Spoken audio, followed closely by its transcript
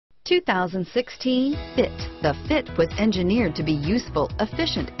2016 Fit. The Fit was engineered to be useful,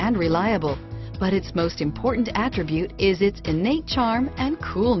 efficient, and reliable, but its most important attribute is its innate charm and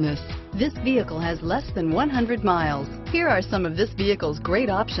coolness. This vehicle has less than 100 miles. Here are some of this vehicle's great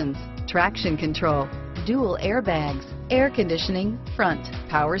options: traction control, dual airbags, air conditioning, front,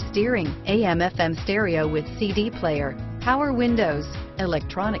 power steering, AM/FM stereo with CD player, power windows,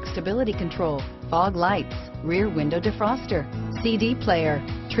 electronic stability control, fog lights, rear window defroster, CD player,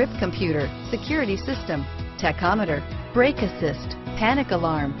 trip computer, security system, tachometer, brake assist, panic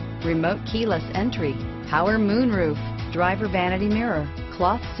alarm, remote keyless entry, power moonroof, driver vanity mirror,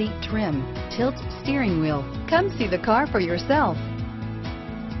 cloth seat trim, tilt steering wheel. Come see the car for yourself.